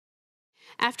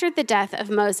After the death of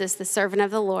Moses, the servant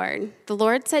of the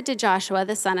Lord said to Joshua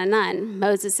the son of Nun,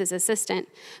 Moses' assistant,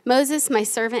 "Moses, my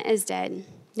servant, is dead.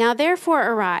 Now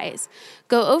therefore arise,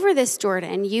 go over this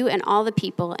Jordan, you and all the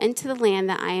people, into the land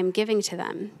that I am giving to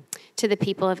them, to the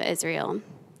people of Israel.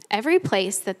 Every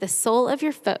place that the sole of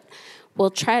your foot will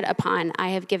tread upon I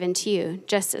have given to you,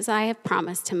 just as I have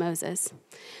promised to Moses.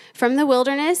 From the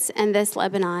wilderness and this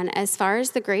Lebanon, as far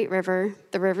as the great river,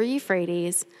 the river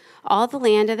Euphrates, all the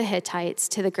land of the Hittites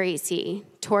to the great sea,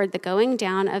 toward the going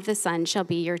down of the sun shall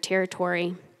be your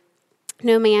territory.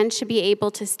 No man should be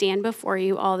able to stand before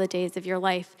you all the days of your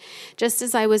life. Just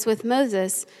as I was with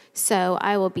Moses, so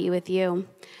I will be with you.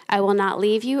 I will not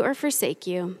leave you or forsake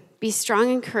you. Be strong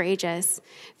and courageous,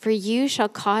 for you shall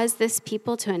cause this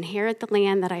people to inherit the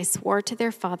land that I swore to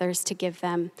their fathers to give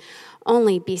them.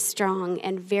 Only be strong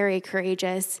and very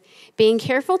courageous, being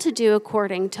careful to do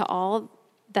according to all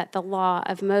that the law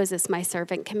of Moses, my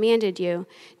servant, commanded you.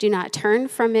 Do not turn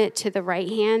from it to the right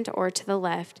hand or to the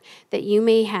left, that you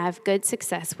may have good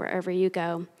success wherever you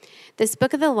go. This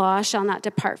book of the law shall not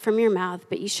depart from your mouth,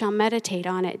 but you shall meditate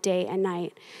on it day and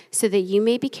night, so that you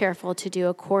may be careful to do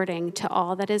according to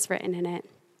all that is written in it.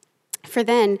 For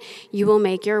then you will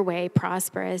make your way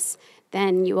prosperous,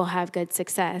 then you will have good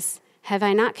success. Have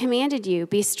I not commanded you?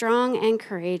 Be strong and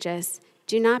courageous.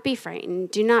 Do not be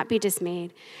frightened, do not be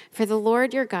dismayed, for the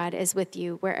Lord your God is with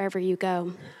you wherever you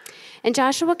go. And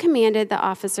Joshua commanded the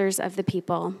officers of the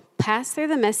people, pass through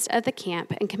the midst of the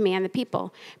camp and command the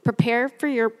people, prepare for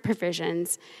your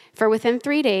provisions, for within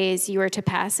 3 days you are to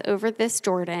pass over this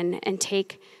Jordan and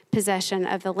take possession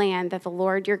of the land that the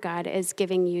Lord your God is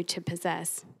giving you to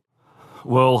possess.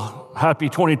 Well, happy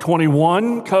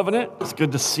 2021 Covenant. It's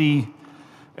good to see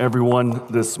everyone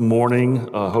this morning.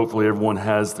 Hopefully everyone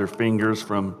has their fingers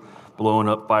from blowing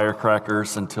up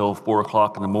firecrackers until 4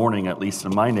 o'clock in the morning, at least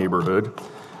in my neighborhood.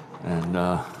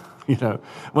 And,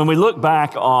 when we look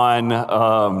back on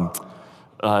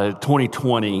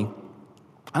 2020,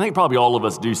 I think probably all of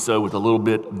us do so with a little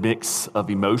bit mix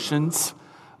of emotions.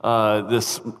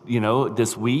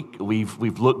 This week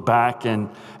we've looked back and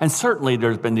certainly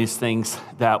there's been these things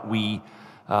that we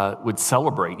would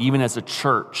celebrate. Even as a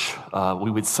church,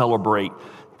 we would celebrate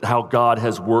how God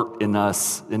has worked in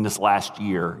us in this last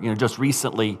year. Just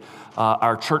recently,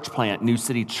 our church plant, New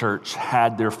City Church,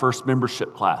 had their first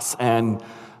membership class. And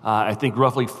I think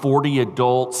roughly 40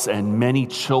 adults and many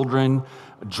children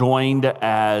joined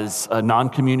as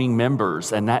non-communing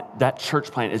members. And that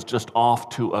church plant is just off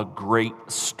to a great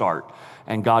start.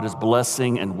 And God is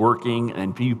blessing and working,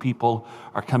 and few people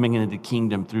are coming into the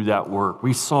kingdom through that work.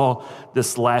 We saw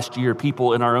this last year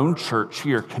people in our own church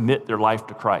here commit their life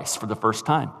to Christ for the first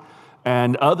time,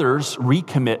 and others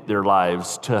recommit their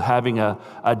lives to having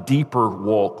a deeper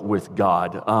walk with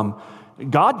God.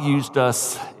 God used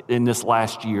us in this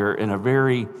last year in a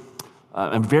very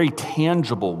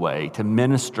tangible way to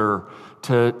minister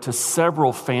to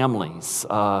several families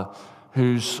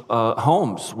whose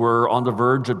homes were on the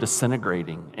verge of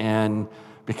disintegrating. And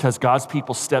because God's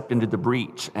people stepped into the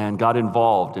breach and got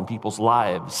involved in people's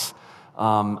lives,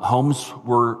 homes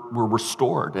were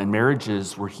restored and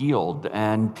marriages were healed,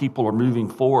 and people are moving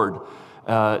forward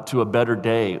to a better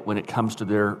day when it comes to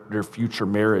their future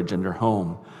marriage and their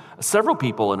home. Several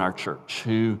people in our church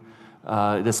who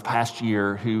this past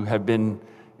year who have been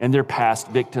in their past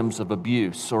victims of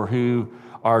abuse, or who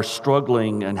are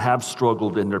struggling and have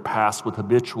struggled in their past with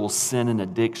habitual sin and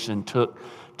addiction, took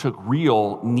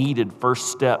real needed first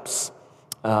steps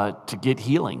to get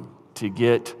healing, to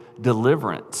get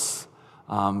deliverance.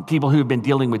 People who've been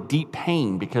dealing with deep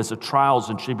pain because of trials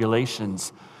and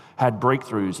tribulations had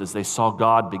breakthroughs as they saw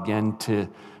God begin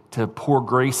to pour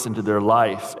grace into their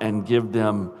life and give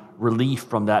them relief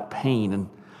from that pain. And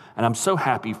I'm so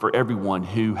happy for everyone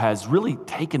who has really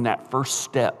taken that first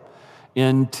step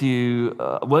into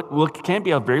what can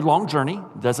be a very long journey.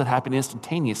 It doesn't happen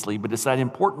instantaneously, but it's that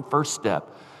important first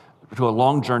step to a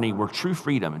long journey where true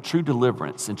freedom and true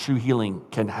deliverance and true healing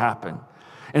can happen.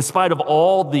 In spite of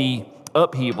all the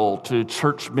upheaval to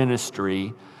church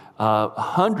ministry,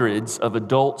 hundreds of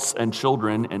adults and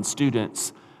children and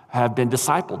students have been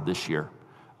discipled this year.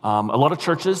 A lot of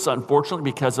churches,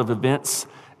 unfortunately, because of events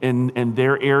in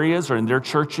their areas or in their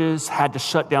churches, had to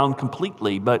shut down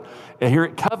completely. But here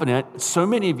at Covenant, so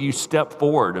many of you stepped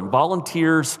forward, and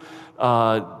volunteers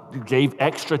gave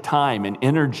extra time and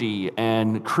energy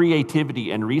and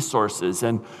creativity and resources.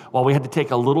 And while we had to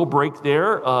take a little break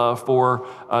there for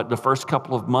the first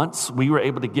couple of months, we were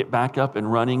able to get back up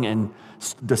and running, and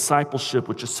discipleship,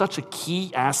 which is such a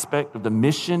key aspect of the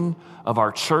mission of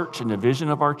our church and the vision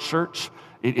of our church,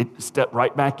 it stepped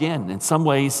right back in. In some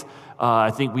ways,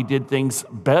 I think we did things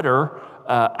better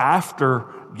after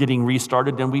getting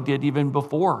restarted than we did even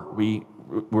before we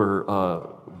were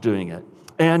doing it.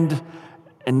 And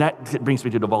that brings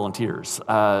me to the volunteers.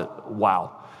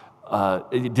 Wow.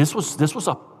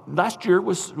 Last year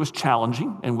was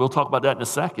challenging, and we'll talk about that in a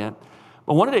second.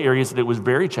 But one of the areas that was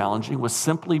very challenging was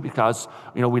simply because,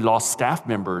 we lost staff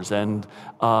members and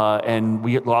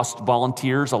we had lost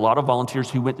volunteers, a lot of volunteers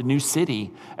who went to New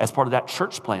City as part of that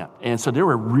church plant. And so there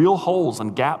were real holes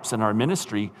and gaps in our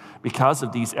ministry because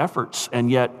of these efforts.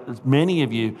 And yet many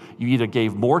of you either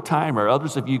gave more time or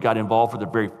others of you got involved for the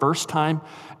very first time.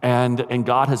 And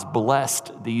God has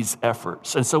blessed these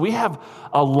efforts. And so we have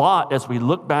a lot as we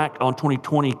look back on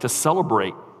 2020 to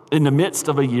celebrate in the midst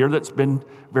of a year that's been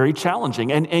very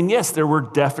challenging. And yes, there were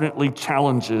definitely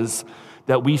challenges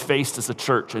that we faced as a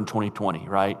church in 2020,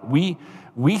 right? We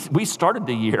started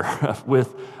the year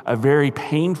with a very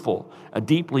painful, a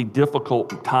deeply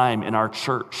difficult time in our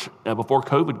church before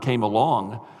COVID came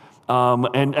along.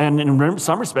 And in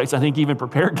some respects, I think even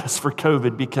prepared us for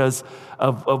COVID because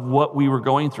of what we were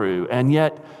going through. And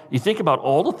yet, you think about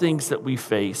all the things that we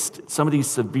faced, some of these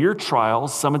severe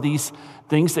trials, some of these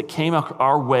things that came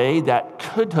our way that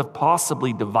could have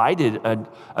possibly divided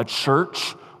a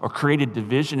church or created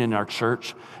division in our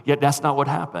church, yet that's not what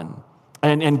happened.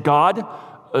 And God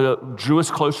drew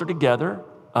us closer together.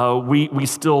 We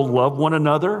still love one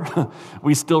another.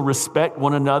 We still respect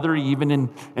one another, even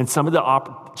in some of the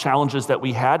challenges that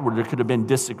we had where there could have been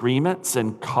disagreements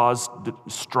and caused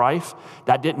strife.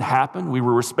 That didn't happen. We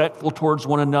were respectful towards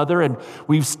one another, and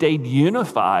we've stayed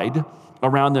unified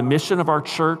around the mission of our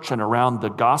church and around the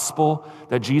gospel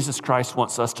that Jesus Christ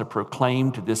wants us to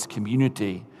proclaim to this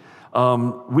community.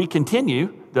 We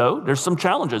continue, though, there's some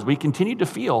challenges. We continue to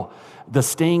feel the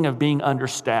sting of being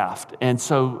understaffed. And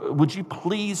so would you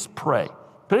please pray?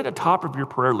 Put at the top of your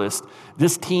prayer list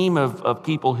this team of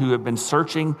people who have been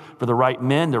searching for the right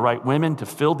men, the right women to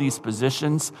fill these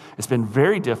positions. It's been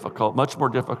very difficult, much more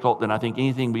difficult than I think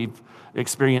anything we've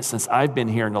experienced since I've been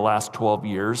here in the last 12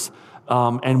 years.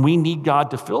 And we need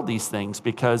God to fill these things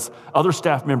because other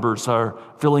staff members are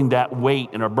feeling that weight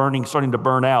and are starting to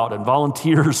burn out, and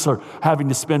volunteers are having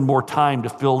to spend more time to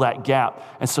fill that gap.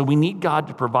 And so we need God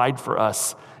to provide for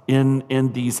us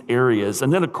in these areas.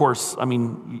 And then, of course,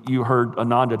 you heard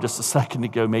Ananda just a second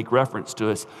ago make reference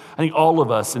to us. I think all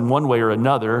of us, in one way or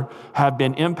another, have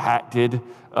been impacted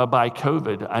by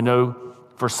COVID. I know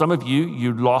for some of you,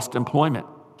 you lost employment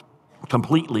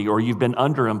completely, or you've been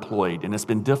underemployed, and it's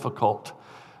been difficult.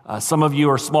 Some of you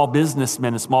are small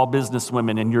businessmen and small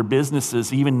businesswomen, and your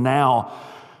businesses, even now,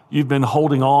 you've been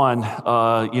holding on,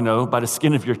 by the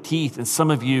skin of your teeth. And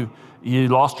some of you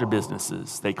lost your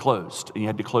businesses. They closed, and you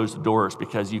had to close the doors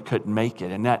because you couldn't make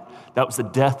it. And that was the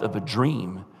death of a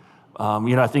dream.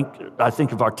 I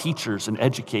think of our teachers and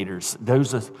educators.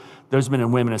 Those men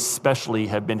and women especially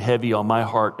have been heavy on my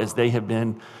heart as they have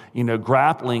been,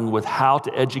 grappling with how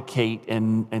to educate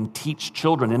and teach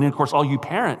children. And then, of course, all you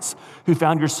parents who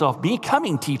found yourself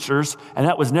becoming teachers, and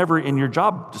that was never in your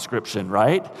job description,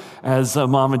 right? As a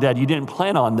mom and dad, you didn't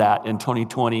plan on that in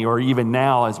 2020, or even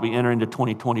now as we enter into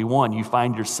 2021, you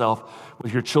find yourself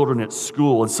with your children at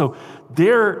school. And so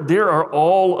there are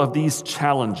all of these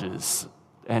challenges.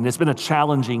 And it's been a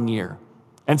challenging year.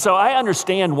 And so I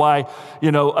understand why,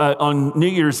 on New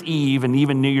Year's Eve and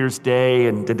even New Year's Day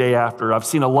and the day after, I've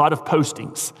seen a lot of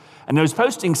postings. And those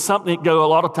postings, something go a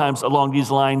lot of times along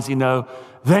these lines,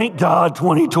 thank God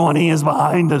 2020 is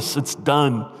behind us, it's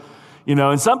done.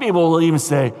 And some people will even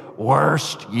say,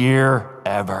 worst year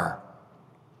ever.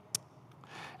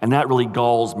 And that really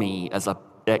galls me as an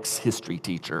ex-history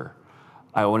teacher.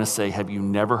 I want to say, have you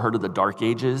never heard of the Dark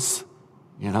Ages?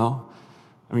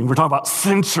 We're talking about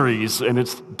centuries, and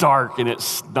it's dark, and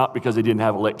it's not because they didn't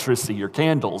have electricity or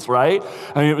candles, right?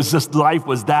 It was just life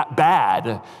was that bad.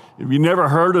 Have you never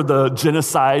heard of the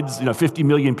genocides, 50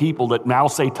 million people that Mao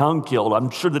Zedong killed? I'm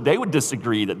sure that they would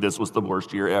disagree that this was the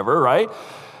worst year ever, right?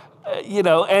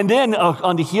 And then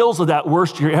on the heels of that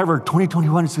worst year ever,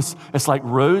 2021 it's like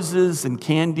roses and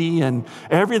candy, and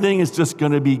everything is just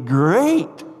going to be great.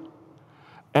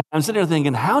 And I'm sitting there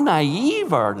thinking, how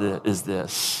naive is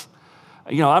this?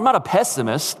 I'm not a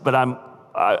pessimist, but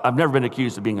I've never been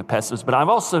accused of being a pessimist, but I'm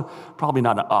also probably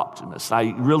not an optimist.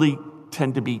 I really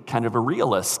tend to be kind of a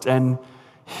realist. And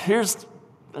here's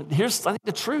I think,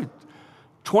 the truth.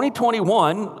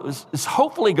 2021 is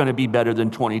hopefully going to be better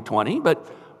than 2020,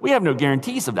 but we have no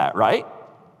guarantees of that, right?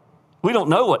 We don't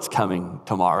know what's coming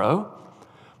tomorrow.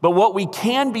 But what we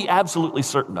can be absolutely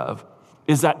certain of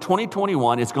is that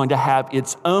 2021 is going to have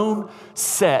its own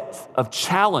set of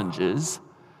challenges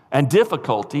and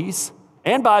difficulties,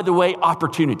 and by the way,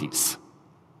 opportunities.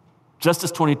 just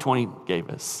as 2020 gave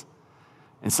us.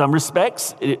 In some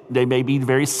respects, they may be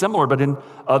very similar, but in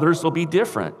others they'll be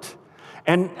different.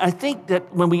 And I think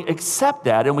that when we accept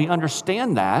that and we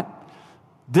understand that,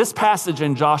 this passage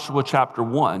in Joshua chapter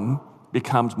 1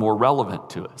 becomes more relevant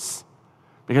to us.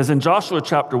 Because in Joshua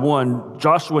chapter 1,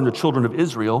 Joshua and the children of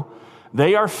Israel,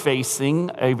 they are facing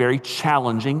a very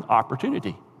challenging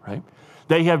opportunity, right?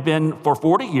 They have been for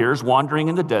 40 years wandering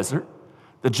in the desert.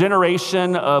 The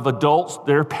generation of adults,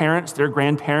 their parents, their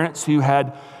grandparents who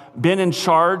had been in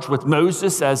charge with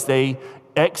Moses as they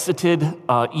exited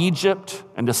Egypt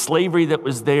and the slavery that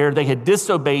was there. They had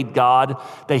disobeyed God.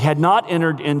 They had not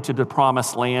entered into the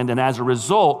promised land. And as a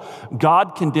result,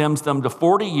 God condemns them to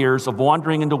 40 years of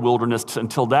wandering in the wilderness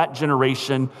until that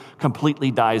generation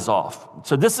completely dies off.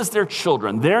 So this is their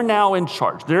children. They're now in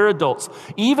charge. They're adults.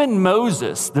 Even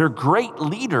Moses, their great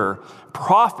leader,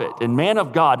 prophet, and man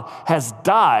of God, has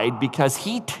died because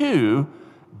he too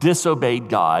disobeyed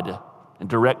God and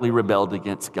directly rebelled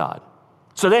against God.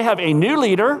 So they have a new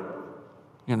leader,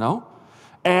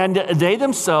 and they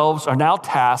themselves are now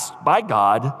tasked by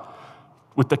God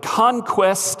with the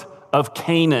conquest of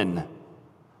Canaan.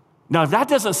 Now, that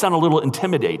doesn't sound a little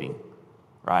intimidating,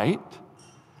 right?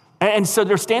 And so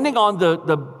they're standing on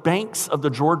the banks of the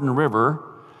Jordan River,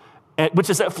 which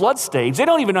is at flood stage. They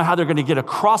don't even know how they're going to get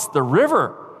across the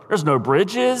river. There's no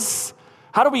bridges.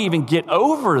 How do we even get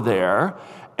over there?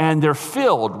 And they're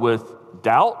filled with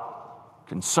doubt,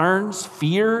 concerns,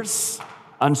 fears,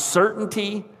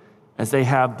 uncertainty as they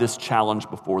have this challenge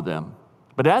before them.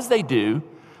 But as they do,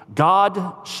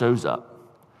 God shows up.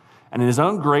 And in his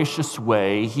own gracious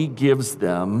way, he gives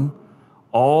them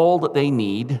all that they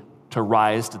need to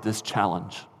rise to this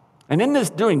challenge. And in this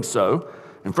doing so,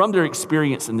 and from their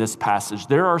experience in this passage,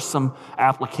 there are some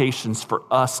applications for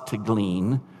us to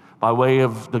glean by way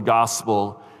of the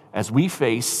gospel as we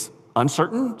face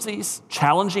uncertainties,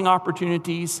 challenging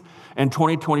opportunities in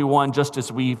 2021, just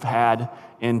as we've had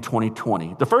in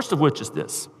 2020. The first of which is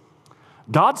this: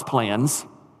 God's plans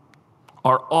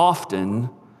are often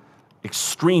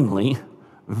extremely,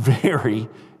 very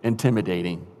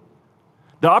intimidating.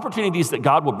 The opportunities that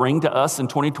God will bring to us in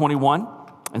 2021,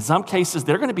 in some cases,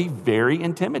 they're going to be very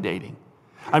intimidating.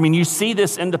 I mean, you see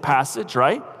this in the passage,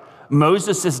 right?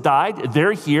 Moses has died.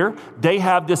 They're here. They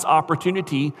have this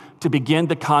opportunity to begin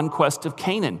the conquest of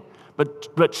Canaan.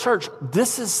 But church,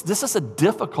 this is a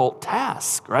difficult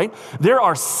task, right? There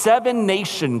are 7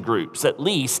 nation groups, at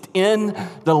least, in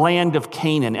the land of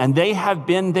Canaan, and they have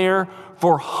been there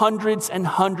for hundreds and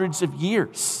hundreds of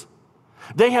years.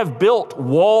 They have built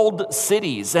walled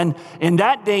cities, and in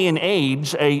that day and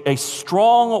age, a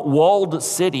strong walled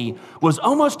city was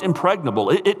almost impregnable.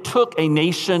 It took a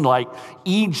nation like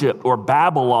Egypt or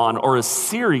Babylon or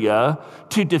Assyria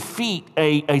to defeat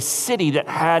a city that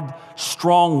had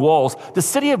strong walls. The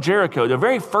city of Jericho, the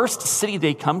very first city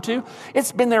they come to,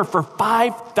 it's been there for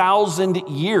 5,000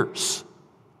 years.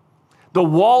 The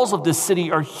walls of this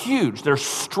city are huge. They're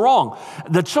strong.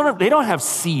 The children, they don't have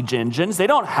siege engines. They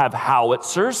don't have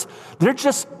howitzers.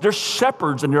 They're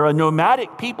shepherds and they're a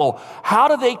nomadic people. How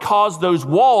do they cause those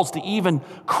walls to even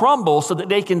crumble so that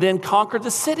they can then conquer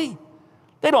the city?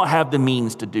 They don't have the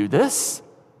means to do this.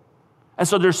 And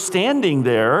so they're standing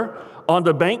there on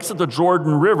the banks of the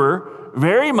Jordan River,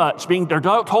 very much they're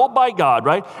told by God,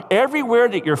 right? Everywhere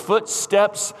that your foot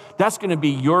steps, that's going to be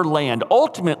your land.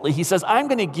 Ultimately, he says, I'm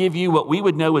going to give you what we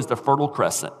would know as the Fertile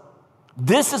Crescent.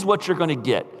 This is what you're going to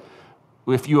get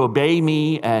if you obey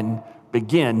me and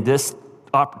begin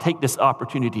take this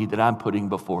opportunity that I'm putting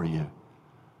before you.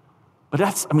 But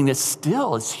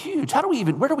it's huge.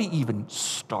 Where do we even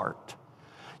start?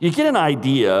 You get an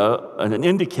idea, an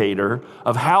indicator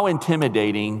of how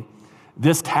intimidating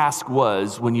this task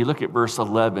was when you look at verse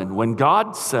 11, when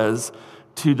God says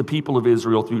to the people of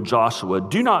Israel through Joshua,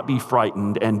 do not be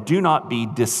frightened and do not be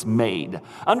dismayed.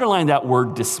 Underline that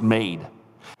word dismayed.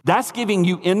 That's giving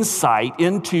you insight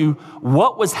into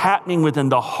what was happening within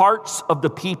the hearts of the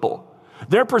people.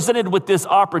 They're presented with this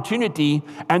opportunity,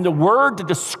 and the word to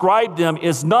describe them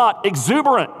is not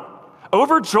exuberant,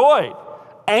 overjoyed,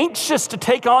 anxious to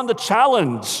take on the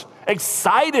challenge,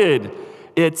 excited.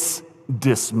 It's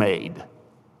dismayed.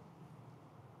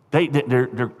 They're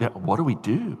what do we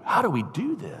do? How do we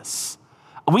do this?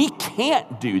 We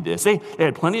can't do this. They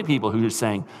had plenty of people who were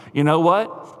saying, you know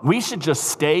what? We should just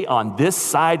stay on this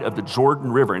side of the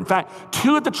Jordan River. In fact,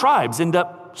 2 of the tribes end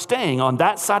up staying on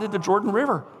that side of the Jordan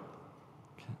River.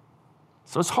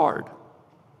 So it's hard.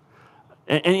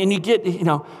 And you get,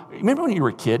 remember when you were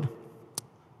a kid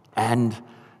and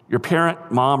your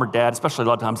parent, mom or dad, especially a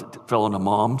lot of times it fell into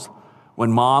moms, when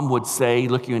mom would say,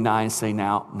 look you in the eye and say,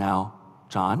 now,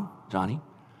 Johnny,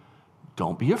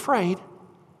 don't be afraid.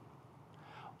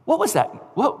 What was that?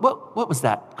 What was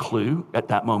that clue at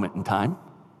that moment in time?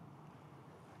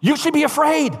 You should be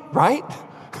afraid, right?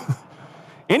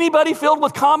 Anybody filled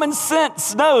with common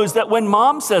sense knows that when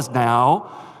mom says,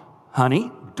 now,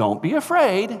 honey, don't be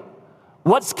afraid,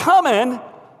 what's coming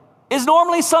is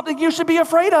normally something you should be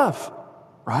afraid of,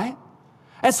 right?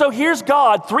 And so here's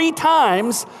God 3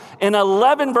 times in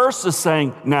 11 verses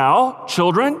saying, now,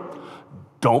 children,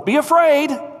 don't be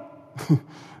afraid.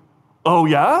 Oh,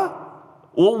 yeah?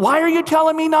 Well, why are you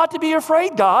telling me not to be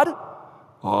afraid, God?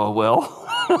 Oh, well,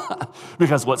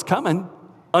 because what's coming,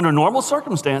 under normal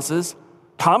circumstances,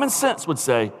 common sense would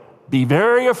say, be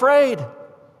very afraid. He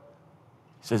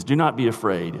says, do not be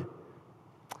afraid.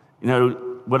 You know,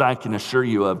 what I can assure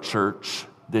you of, church,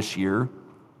 this year,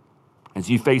 as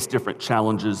you face different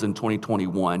challenges in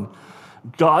 2021,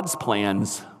 God's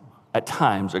plans at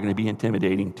times are going to be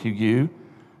intimidating to you,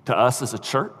 to us as a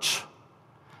church.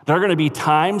 There are going to be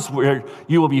times where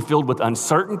you will be filled with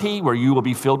uncertainty, where you will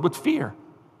be filled with fear.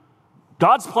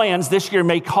 God's plans this year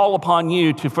may call upon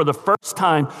you to, for the first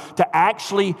time, to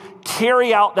actually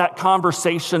carry out that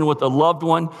conversation with a loved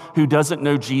one who doesn't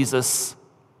know Jesus.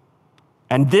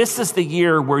 And this is the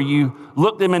year where you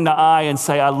look them in the eye and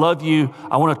say, I love you.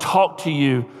 I want to talk to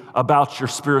you about your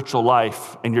spiritual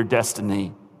life and your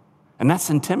destiny. And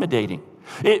that's intimidating.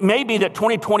 It may be that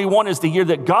 2021 is the year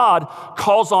that God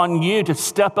calls on you to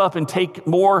step up and take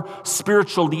more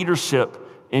spiritual leadership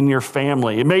in your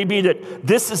family. It may be that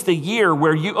this is the year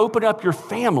where you open up your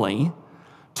family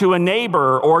to a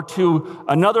neighbor or to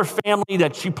another family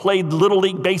that you played Little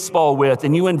League baseball with,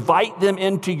 and you invite them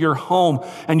into your home,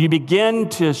 and you begin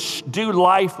to do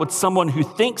life with someone who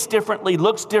thinks differently,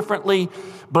 looks differently,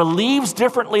 believes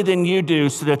differently than you do,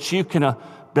 so that you can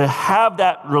have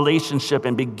that relationship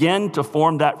and begin to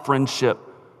form that friendship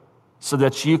so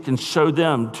that you can show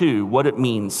them too what it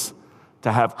means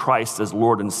to have Christ as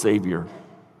Lord and Savior.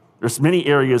 There's many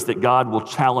areas that God will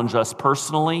challenge us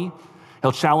personally.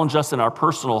 He'll challenge us in our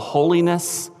personal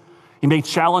holiness. He may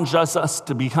challenge us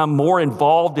to become more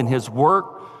involved in His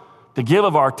work, to give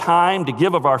of our time, to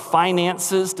give of our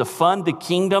finances, to fund the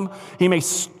kingdom. He may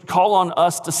call on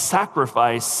us to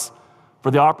sacrifice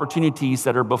for the opportunities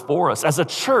that are before us. As a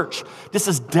church, this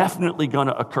is definitely going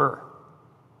to occur.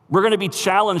 We're going to be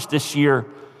challenged this year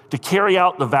to carry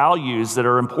out the values that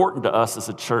are important to us as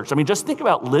a church. I mean, just think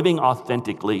about living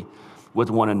authentically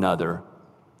with one another.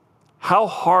 How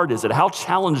hard is it? How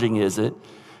challenging is it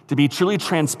to be truly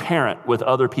transparent with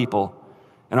other people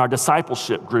in our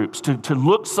discipleship groups, to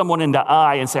look someone in the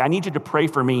eye and say, I need you to pray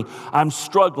for me. I'm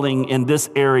struggling in this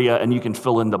area, and you can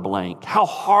fill in the blank. How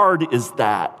hard is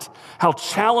that? How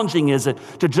challenging is it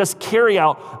to just carry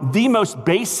out the most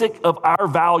basic of our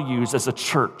values as a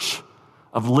church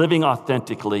of living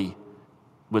authentically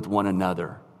with one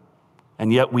another?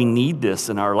 And yet we need this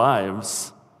in our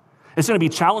lives. It's going to be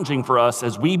challenging for us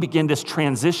as we begin this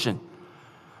transition.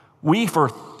 We, for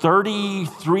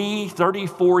 33,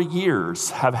 34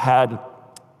 years, have had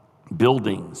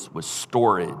buildings with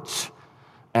storage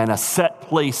and a set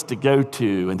place to go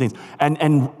to and things.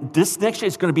 And this next year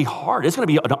is going to be hard. It's going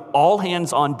to be an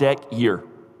all-hands-on-deck year.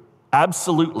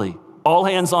 Absolutely. All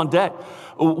hands on deck.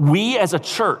 We as a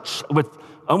church, with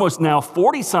almost now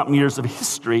 40-something years of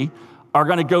history, are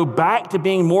going to go back to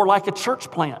being more like a church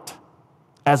plant.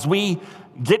 As we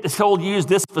get to still use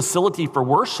this facility for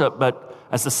worship, but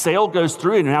as the sale goes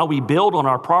through and now we build on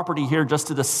our property here just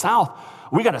to the south,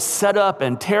 we got to set up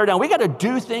and tear down. We got to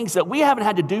do things that we haven't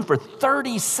had to do for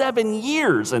 37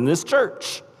 years in this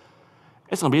church.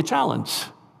 It's going to be a challenge.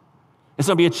 It's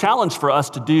going to be a challenge for us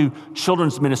to do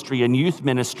children's ministry and youth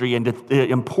ministry and the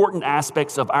important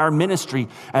aspects of our ministry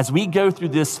as we go through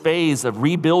this phase of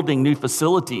rebuilding new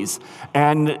facilities.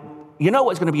 And you know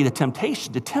what's going to be the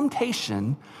temptation? The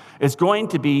temptation is going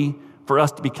to be for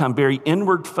us to become very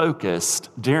inward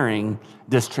focused during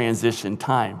this transition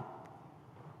time.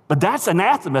 But that's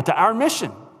anathema to our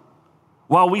mission.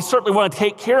 While we certainly want to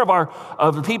take care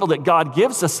of the people that God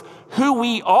gives us, who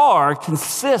we are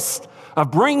consists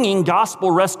of bringing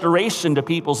gospel restoration to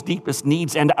people's deepest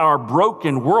needs, and our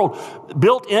broken world.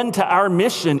 Built into our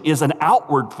mission is an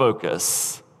outward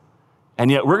focus.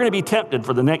 And yet we're going to be tempted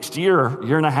for the next year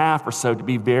and a half or so to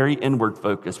be very inward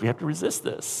focused. We have to resist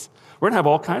this. We're going to have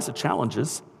all kinds of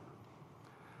challenges.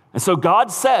 And so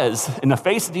God says, in the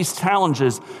face of these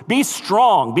challenges, be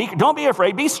strong. Don't be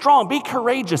afraid. Be strong. Be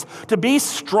courageous. To be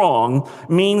strong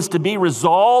means to be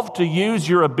resolved to use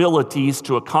your abilities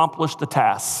to accomplish the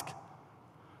task.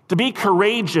 To be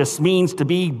courageous means to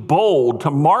be bold,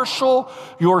 to marshal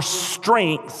your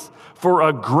strength for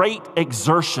a great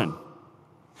exertion.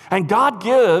 And God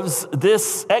gives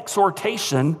this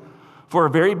exhortation for a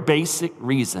very basic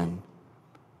reason.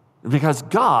 Because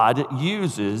God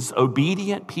uses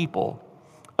obedient people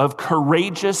of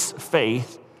courageous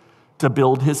faith to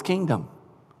build his kingdom.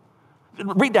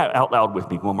 Read that out loud with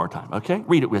me one more time, okay?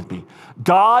 Read it with me.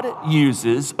 God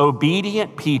uses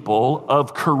obedient people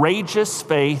of courageous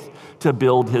faith to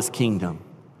build his kingdom.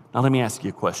 Now let me ask you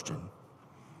a question.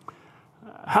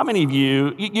 How many of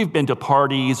you've been to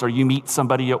parties or you meet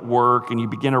somebody at work and you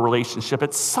begin a relationship,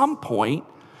 at some point,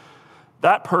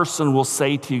 that person will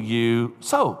say to you,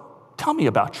 so tell me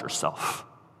about yourself,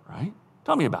 right?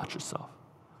 Tell me about yourself.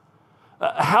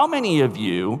 How many of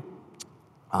you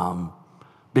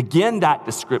begin that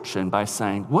description by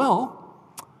saying, well,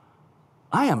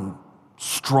 I am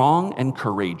strong and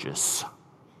courageous.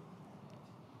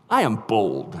 I am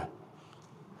bold.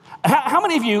 How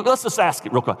many of you, let's just ask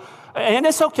it real quick, and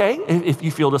it's okay if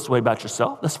you feel this way about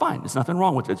yourself, that's fine. There's nothing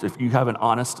wrong with it if you have an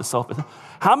honest self.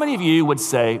 How many of you would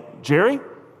say, Jerry,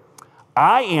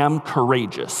 I am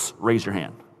courageous? Raise your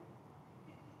hand.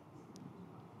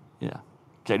 Yeah.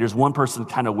 Okay, there's one person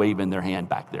kind of waving their hand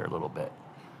back there a little bit,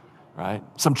 right?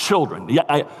 Some children.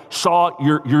 Yeah, Shaw,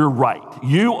 you're right.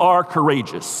 You are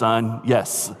courageous, son.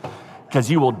 Yes,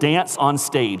 because you will dance on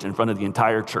stage in front of the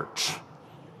entire church.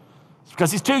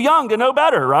 Because he's too young to know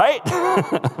better, right?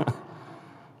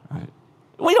 Right.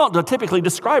 We don't typically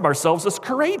describe ourselves as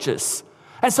courageous.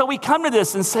 And so we come to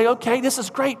this and say, okay, this is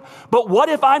great, but what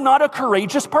if I'm not a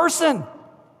courageous person?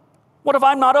 What if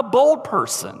I'm not a bold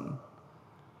person?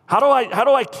 How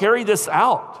do I carry this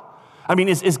out? I mean,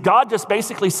 is God just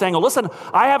basically saying, oh, listen,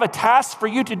 I have a task for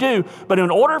you to do, but in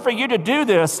order for you to do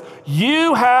this,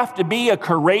 you have to be a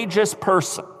courageous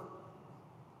person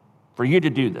for you to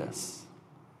do this?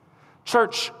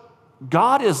 Church,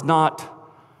 God does not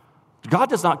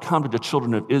come to the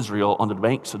children of Israel on the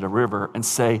banks of the river and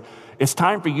say, it's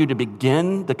time for you to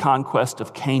begin the conquest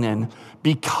of Canaan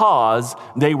because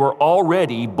they were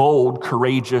already bold,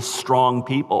 courageous, strong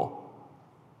people.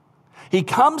 He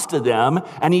comes to them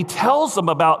and he tells them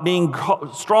about being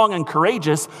strong and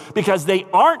courageous because they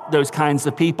aren't those kinds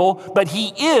of people, but he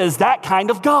is that kind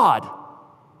of God.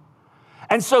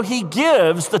 And so he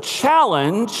gives the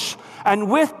challenge, and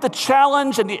with the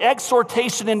challenge and the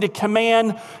exhortation and the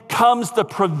command comes the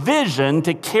provision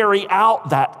to carry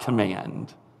out that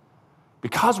command.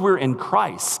 Because we're in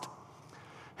Christ,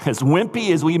 as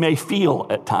wimpy as we may feel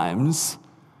at times,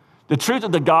 the truth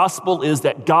of the gospel is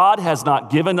that God has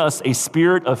not given us a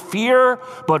spirit of fear,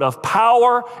 but of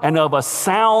power and of a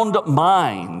sound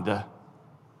mind.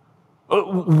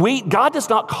 God does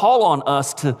not call on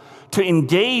us to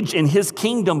engage in his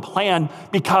kingdom plan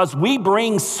because we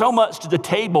bring so much to the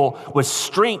table with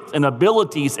strength and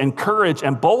abilities and courage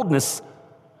and boldness.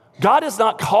 God is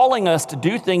not calling us to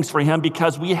do things for him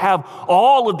because we have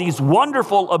all of these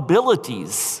wonderful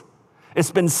abilities.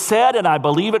 It's been said, and I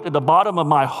believe it to the bottom of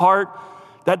my heart,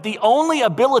 that the only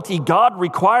ability God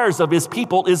requires of his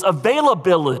people is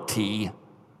availability.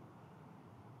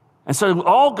 And so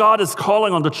all God is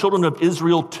calling on the children of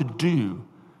Israel to do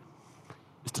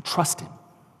is to trust him,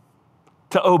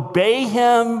 to obey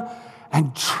him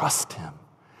and trust him.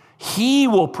 He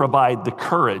will provide the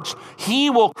courage. He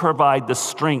will provide the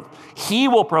strength. He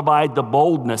will provide the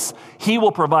boldness. He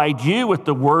will provide you with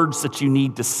the words that you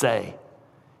need to say.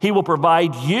 He will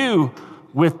provide you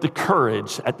with the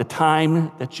courage at the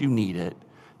time that you need it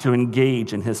to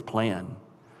engage in his plan.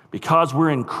 Because we're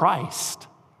in Christ,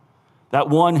 that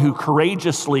one who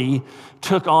courageously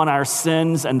took on our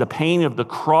sins and the pain of the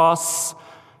cross,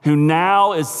 who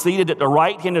now is seated at the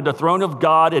right hand of the throne of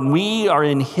God, and we are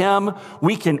in him.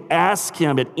 We can ask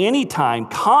him at any time,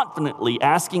 confidently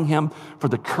asking him for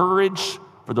the courage,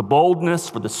 for the boldness,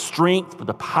 for the strength, for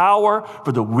the power,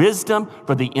 for the wisdom,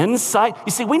 for the insight.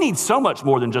 You see, we need so much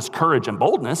more than just courage and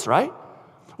boldness, right?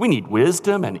 We need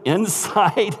wisdom and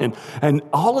insight and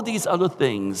all of these other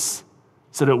things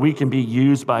so that we can be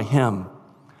used by him.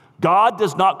 God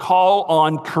does not call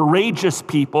on courageous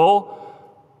people,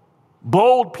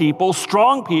 bold people,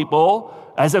 strong people,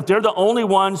 as if they're the only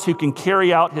ones who can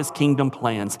carry out his kingdom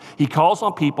plans. He calls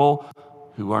on people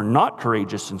who are not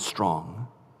courageous and strong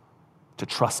to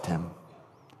trust him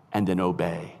and then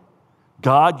obey.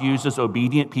 God uses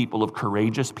obedient people of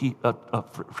courageous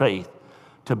faith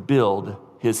to build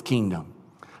his kingdom.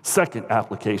 Second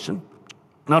application,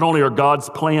 not only are God's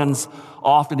plans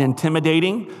often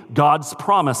intimidating, God's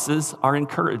promises are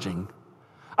encouraging.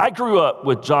 I grew up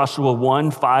with Joshua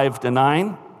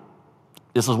 1:5-9.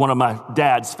 This is one of my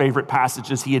dad's favorite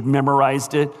passages. He had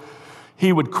memorized it.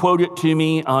 He would quote it to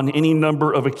me on any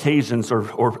number of occasions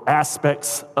or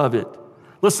aspects of it.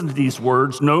 Listen to these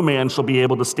words. No man shall be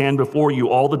able to stand before you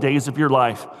all the days of your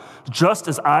life. Just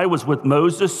as I was with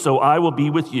Moses, so I will be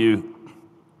with you.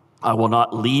 I will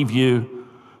not leave you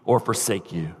or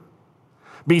forsake you.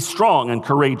 Be strong and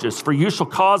courageous, for you shall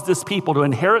cause this people to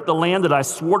inherit the land that I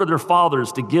swore to their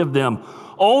fathers to give them.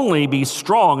 Only be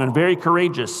strong and very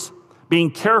courageous, being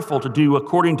careful to do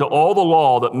according to all the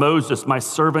law that Moses, my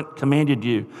servant, commanded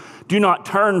you. Do not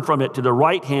turn from it to the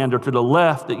right hand or to the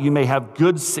left, that you may have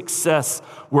good success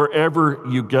wherever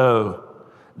you go.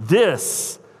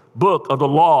 This book of the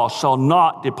law shall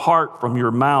not depart from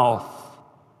your mouth.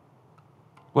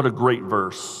 What a great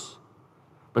verse.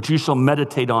 But you shall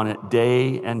meditate on it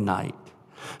day and night,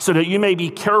 so that you may be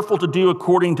careful to do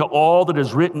according to all that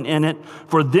is written in it,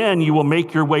 for then you will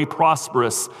make your way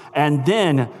prosperous, and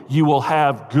then you will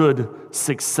have good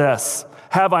success.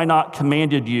 Have I not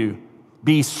commanded you?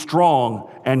 Be strong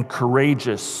and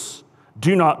courageous.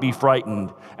 Do not be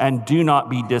frightened, and do not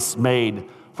be dismayed,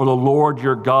 for the Lord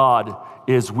your God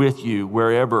is with you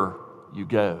wherever you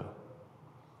go.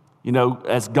 You know,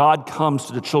 as God comes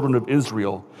to the children of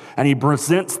Israel and he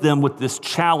presents them with this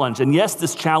challenge, and yes,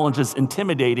 this challenge is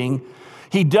intimidating,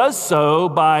 he does so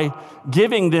by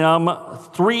giving them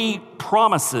 3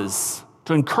 promises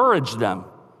to encourage them,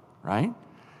 right?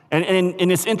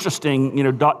 And it's interesting, you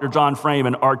know, Dr. John Frame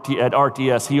at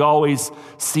RTS, he always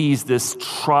sees this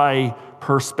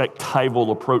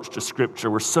tri-perspectival approach to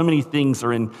Scripture where so many things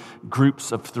are in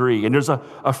groups of 3. And there's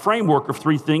a framework of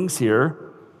 3 things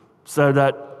here so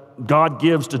that God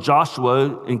gives to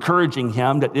Joshua, encouraging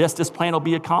him that yes, this plan will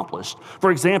be accomplished. For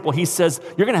example, he says,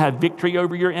 you're going to have victory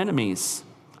over your enemies.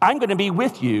 I'm going to be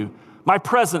with you. My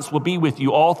presence will be with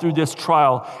you all through this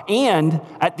trial. And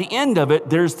at the end of it,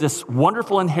 there's this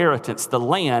wonderful inheritance, the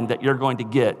land that you're going to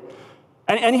get.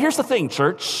 And here's the thing,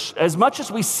 church. As much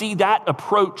as we see that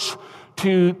approach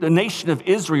to the nation of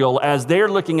Israel as they're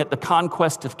looking at the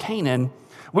conquest of Canaan,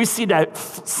 we see that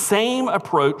same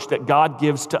approach that God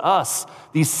gives to us,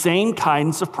 these same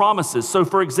kinds of promises. So,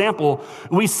 for example,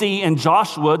 we see in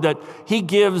Joshua that he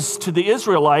gives to the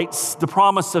Israelites the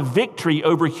promise of victory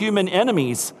over human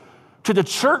enemies. To the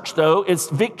church, though, it's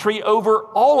victory over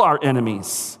all our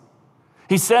enemies.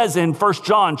 He says in 1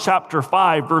 John chapter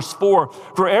 5, verse 4,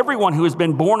 for everyone who has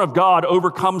been born of God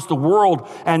overcomes the world,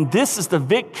 and this is the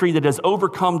victory that has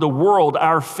overcome the world,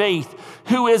 our faith.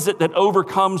 Who is it that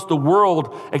overcomes the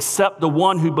world except the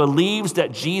one who believes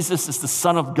that Jesus is the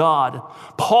Son of God?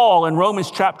 Paul in Romans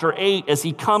chapter 8, as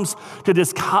he comes to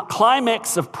this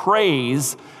climax of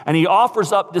praise, and he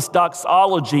offers up this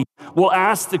doxology, will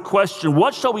ask the question,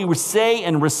 what shall we say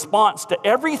in response to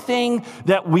everything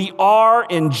that we are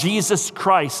in Jesus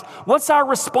Christ? What's our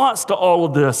response to all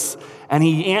of this? And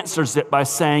he answers it by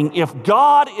saying, if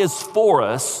God is for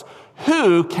us,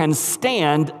 who can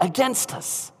stand against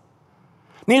us?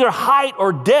 Neither height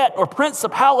or depth or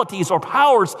principalities or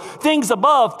powers, things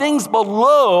above, things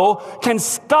below, can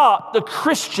stop the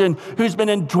Christian who's been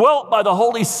indwelt by the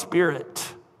Holy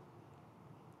Spirit.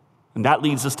 And that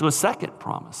leads us to a second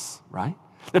promise, right?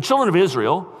 The children of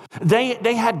Israel,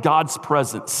 they had God's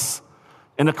presence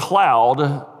in a cloud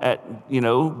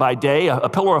by day, a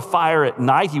pillar of fire at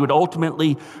night. He would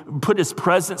ultimately put his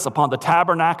presence upon the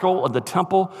tabernacle of the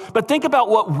temple. But think about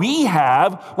what we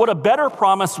have, what a better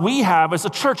promise we have as a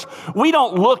church. We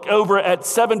don't look over at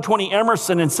 720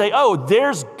 Emerson and say, oh,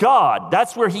 there's God.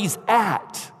 That's where he's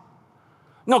at.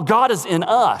 No, God is in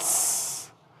us.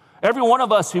 Every one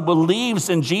of us who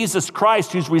believes in Jesus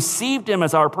Christ, who's received him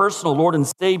as our personal Lord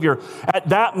and Savior, at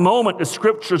that moment, the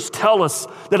scriptures tell us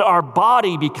that our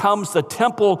body becomes the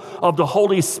temple of the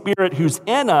Holy Spirit who's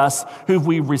in us, who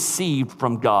we received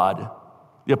from God.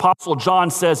 The Apostle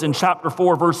John says in chapter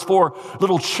 4, verse 4,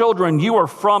 little children, you are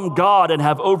from God and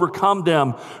have overcome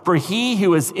them, for he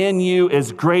who is in you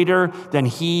is greater than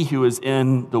he who is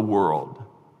in the world.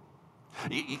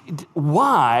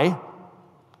 Why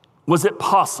was it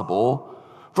possible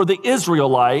for the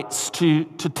Israelites to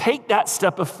take that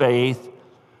step of faith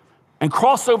and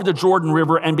cross over the Jordan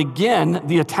River and begin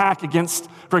the attack against,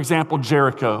 for example,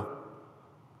 Jericho?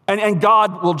 And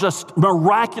God will just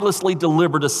miraculously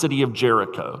deliver the city of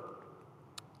Jericho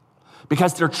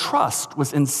because their trust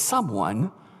was in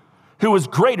someone who was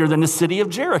greater than the city of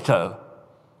Jericho.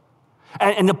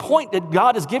 And the point that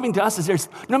God is giving to us is there's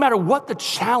no matter what the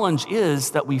challenge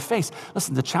is that we face,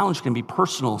 listen, the challenge can be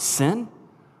personal sin.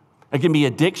 It can be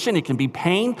addiction. It can be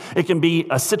pain. It can be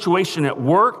a situation at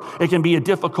work. It can be a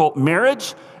difficult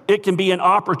marriage. It can be an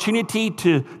opportunity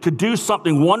to do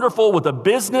something wonderful with a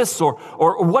business or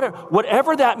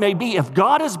whatever that may be. If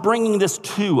God is bringing this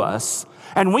to us,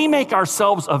 and we make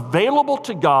ourselves available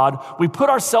to God, we put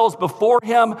ourselves before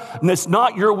him, and it's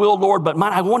not your will, Lord, but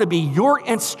mine, I want to be your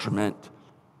instrument.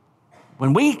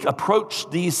 When we approach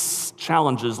these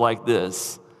challenges like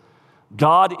this,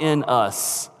 God in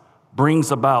us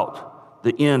brings about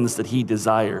the ends that he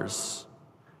desires.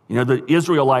 You know, the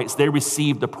Israelites, they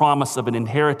received the promise of an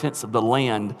inheritance of the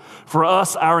land. For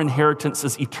us, our inheritance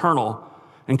is eternal.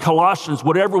 In Colossians,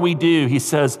 whatever we do, he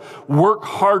says, work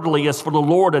heartily as for the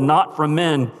Lord and not for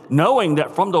men, knowing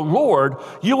that from the Lord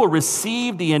you will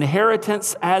receive the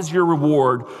inheritance as your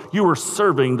reward. You are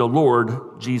serving the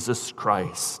Lord Jesus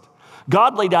Christ.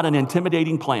 God laid out an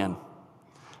intimidating plan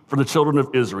for the children of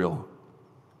Israel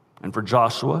and for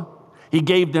Joshua. He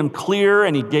gave them clear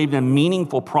and he gave them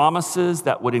meaningful promises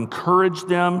that would encourage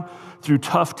them through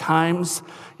tough times.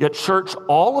 Yet, church,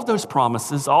 all of those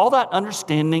promises, all that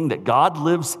understanding that God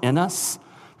lives in us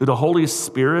through the Holy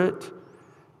Spirit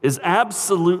is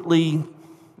absolutely,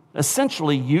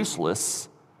 essentially useless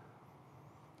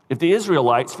if the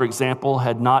Israelites, for example,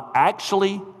 had not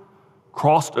actually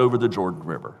crossed over the Jordan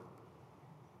River.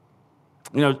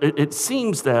 You know, it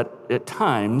seems that at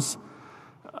times,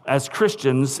 as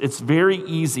Christians, it's very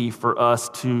easy for us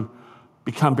to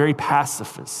become very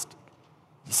pacifist,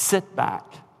 sit back,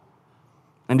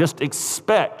 and just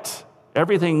expect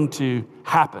everything to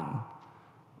happen.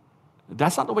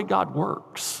 That's not the way God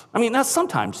works. I mean,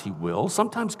 sometimes he will.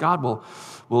 Sometimes God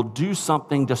will do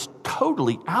something just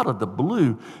totally out of the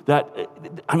blue that,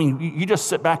 I mean, you just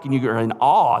sit back and you're in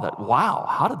awe that, wow,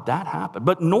 how did that happen?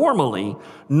 But normally,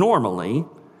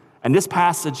 and this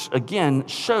passage, again,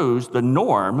 shows the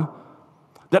norm,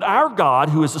 that our God,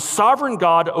 who is a sovereign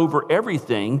God over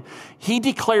everything, he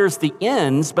declares the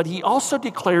ends, but he also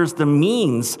declares the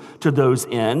means to those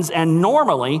ends. And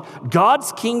normally,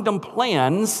 God's kingdom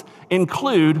plans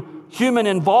include human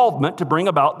involvement to bring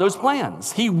about those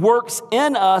plans. He works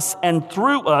in us and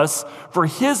through us for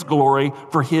his glory,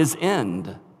 for his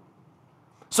end.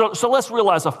 So let's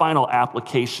realize a final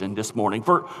application this morning.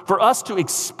 For us to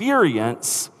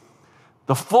experience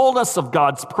the fullness of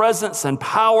God's presence and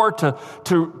power,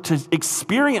 to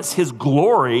experience his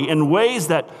glory in ways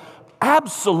that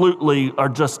absolutely are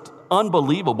just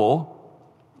unbelievable,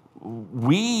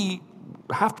 we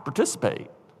have to participate.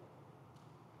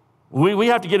 We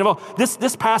have to get involved.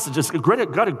 This passage has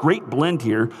got a great blend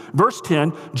here. Verse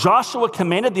 10, Joshua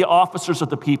commanded the officers of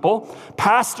the people,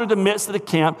 pass through the midst of the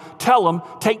camp, tell them,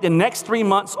 take the next 3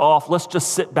 months off, let's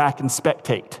just sit back and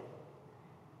spectate.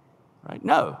 Right?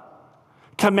 No.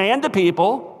 Command the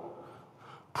people,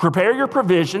 prepare your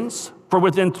provisions, for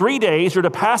within 3 days you're to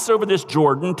pass over this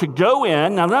Jordan, to go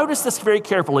in, now notice this very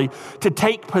carefully, to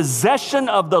take possession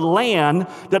of the land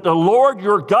that the Lord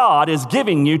your God is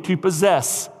giving you to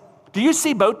possess. Do you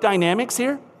see both dynamics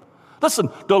here? Listen,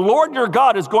 the Lord your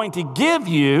God is going to give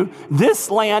you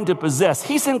this land to possess.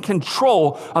 He's in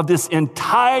control of this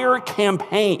entire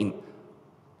campaign.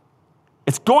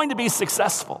 It's going to be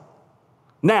successful.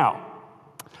 Now,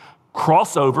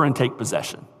 cross over and take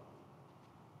possession.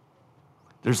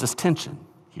 There's this tension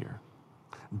here.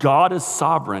 God is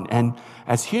sovereign, and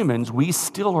as humans, we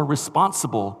still are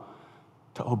responsible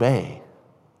to obey,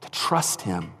 to trust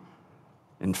him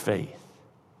in faith.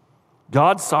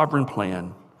 God's sovereign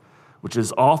plan, which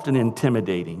is often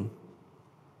intimidating,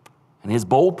 and his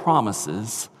bold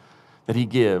promises that he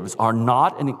gives are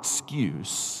not an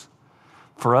excuse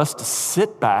for us to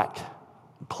sit back,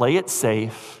 play it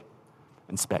safe,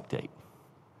 and spectate.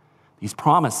 These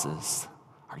promises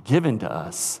are given to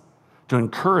us to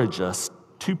encourage us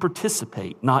to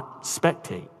participate, not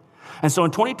spectate. And so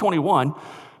in 2021,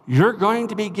 you're going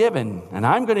to be given, and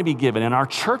I'm going to be given, and our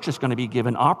church is going to be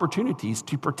given opportunities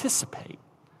to participate.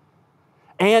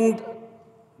 And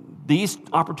these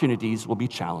opportunities will be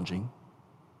challenging.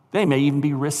 They may even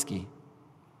be risky.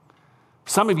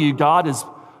 Some of you, God is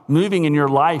moving in your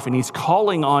life, and he's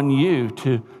calling on you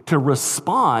to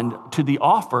respond to the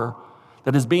offer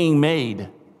that is being made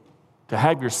to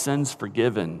have your sins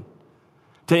forgiven,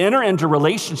 to enter into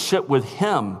relationship with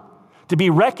him, to be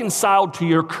reconciled to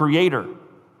your Creator.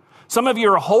 Some of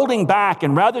you are holding back,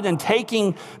 and rather than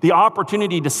taking the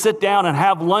opportunity to sit down and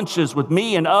have lunches with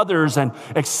me and others and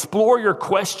explore your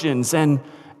questions and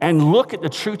look at the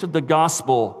truth of the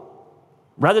gospel,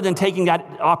 rather than taking that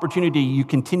opportunity, you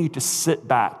continue to sit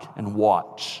back and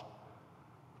watch.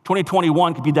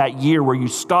 2021 could be that year where you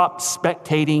stop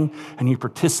spectating and you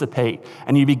participate,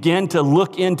 and you begin to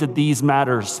look into these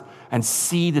matters and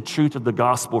see the truth of the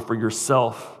gospel for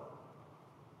yourself.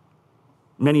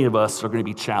 Many of us are going to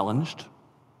be challenged.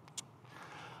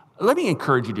 Let me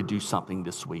encourage you to do something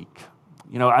this week.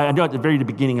 I know at the very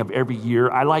beginning of every year,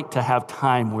 I like to have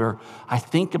time where I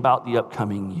think about the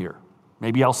upcoming year.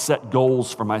 Maybe I'll set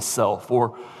goals for myself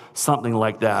or something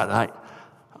like that.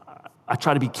 I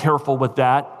try to be careful with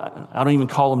that. I don't even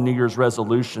call them New Year's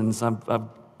resolutions. I've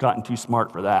gotten too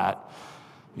smart for that.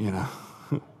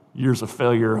 Years of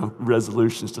failure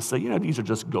resolutions to say, these are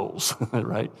just goals,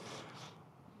 right?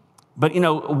 But,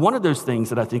 one of those things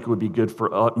that I think would be good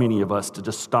for many of us to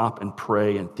just stop and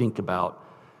pray and think about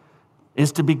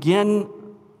is to begin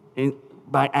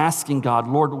by asking God,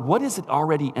 Lord, what is it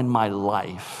already in my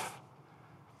life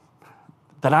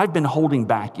that I've been holding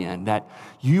back in, that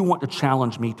you want to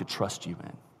challenge me to trust you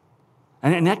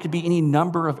in? And that could be any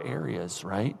number of areas,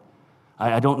 right?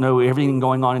 I don't know everything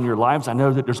going on in your lives. I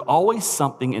know that there's always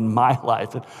something in my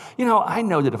life that, I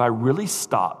know that if I really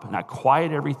stop and I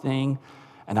quiet everything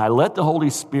and I let the Holy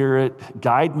Spirit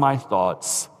guide my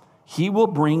thoughts, he will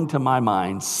bring to my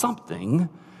mind something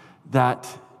that,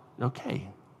 okay,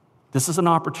 this is an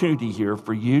opportunity here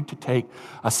for you to take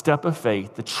a step of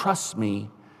faith to trust me.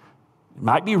 It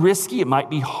might be risky, it might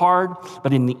be hard,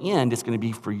 but in the end, it's going to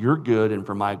be for your good and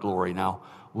for my glory. Now,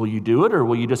 will you do it, or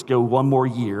will you just go one more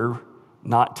year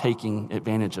not taking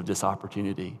advantage of this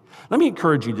opportunity? Let me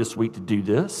encourage you this week to do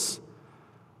this,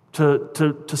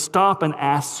 to stop and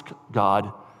ask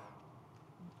God,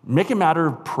 make a matter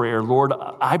of prayer. Lord,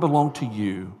 I belong to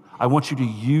you. I want you to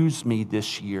use me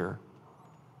this year.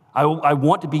 I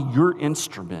want to be your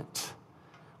instrument.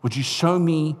 Would you show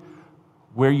me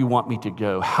where you want me to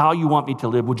go, how you want me to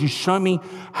live? Would you show me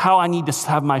how I need to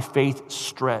have my faith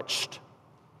stretched,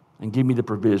 and give me the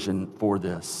provision for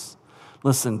this?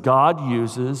 Listen, God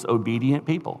uses obedient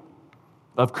people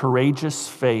of courageous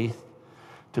faith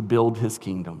to build his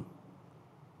kingdom.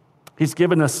 He's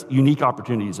given us unique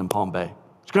opportunities in Palm Bay.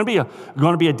 It's going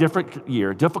to be a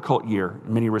difficult year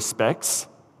in many respects,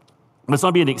 but it's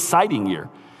going to be an exciting year.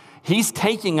 He's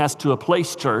taking us to a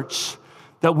place, church,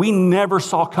 that we never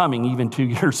saw coming even 2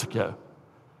 years ago.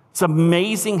 It's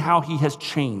amazing how he has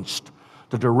changed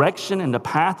the direction and the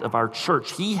path of our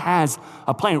church. He has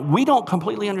a plan. We don't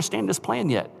completely understand this plan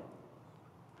yet.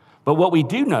 But what we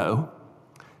do know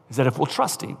is that if we'll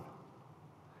trust him,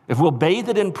 if we'll bathe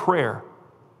it in prayer,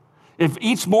 if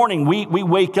each morning we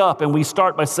wake up and we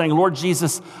start by saying, Lord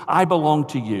Jesus, I belong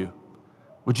to you.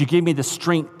 Would you give me the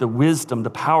strength, the wisdom,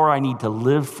 the power I need to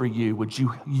live for you? Would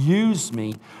you use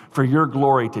me for your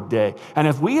glory today? And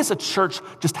if we as a church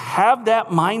just have that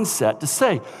mindset to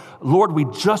say, Lord, we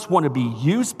just want to be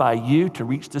used by you to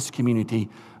reach this community,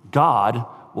 God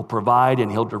will provide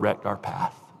and he'll direct our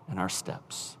path and our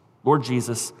steps. Lord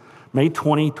Jesus, may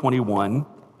 2021,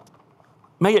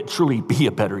 may it truly be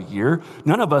a better year.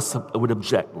 None of us would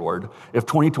object, Lord, if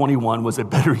 2021 was a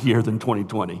better year than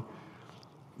 2020.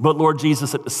 But Lord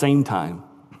Jesus, at the same time,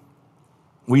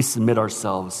 we submit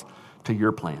ourselves to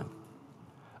your plan.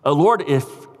 Lord,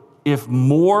 if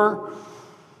more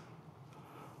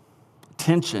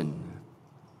tension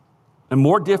and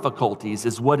more difficulties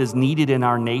is what is needed in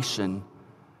our nation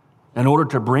in order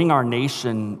to bring our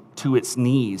nation to its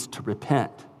knees to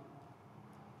repent,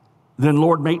 then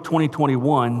Lord, make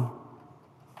 2021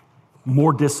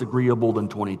 more disagreeable than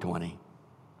 2020.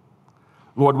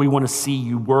 Lord, we want to see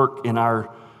you work in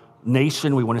our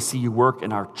nation. We want to see you work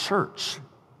in our church,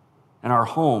 in our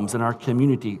homes, in our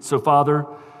community. So, Father,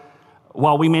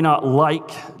 while we may not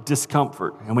like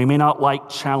discomfort and we may not like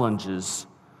challenges,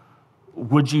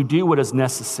 would you do what is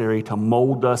necessary to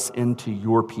mold us into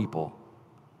your people?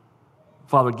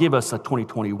 Father, give us a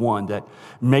 2021 that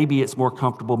maybe it's more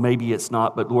comfortable, maybe it's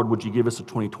not, but Lord, would you give us a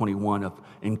 2021 of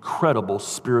incredible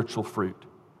spiritual fruit?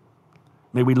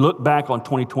 May we look back on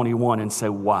 2021 and say,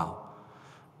 wow,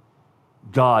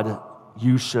 God,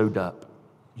 you showed up.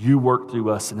 You worked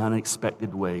through us in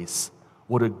unexpected ways.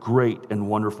 What a great and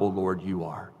wonderful Lord you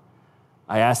are.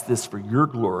 I ask this for your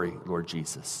glory, Lord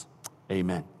Jesus.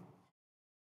 Amen.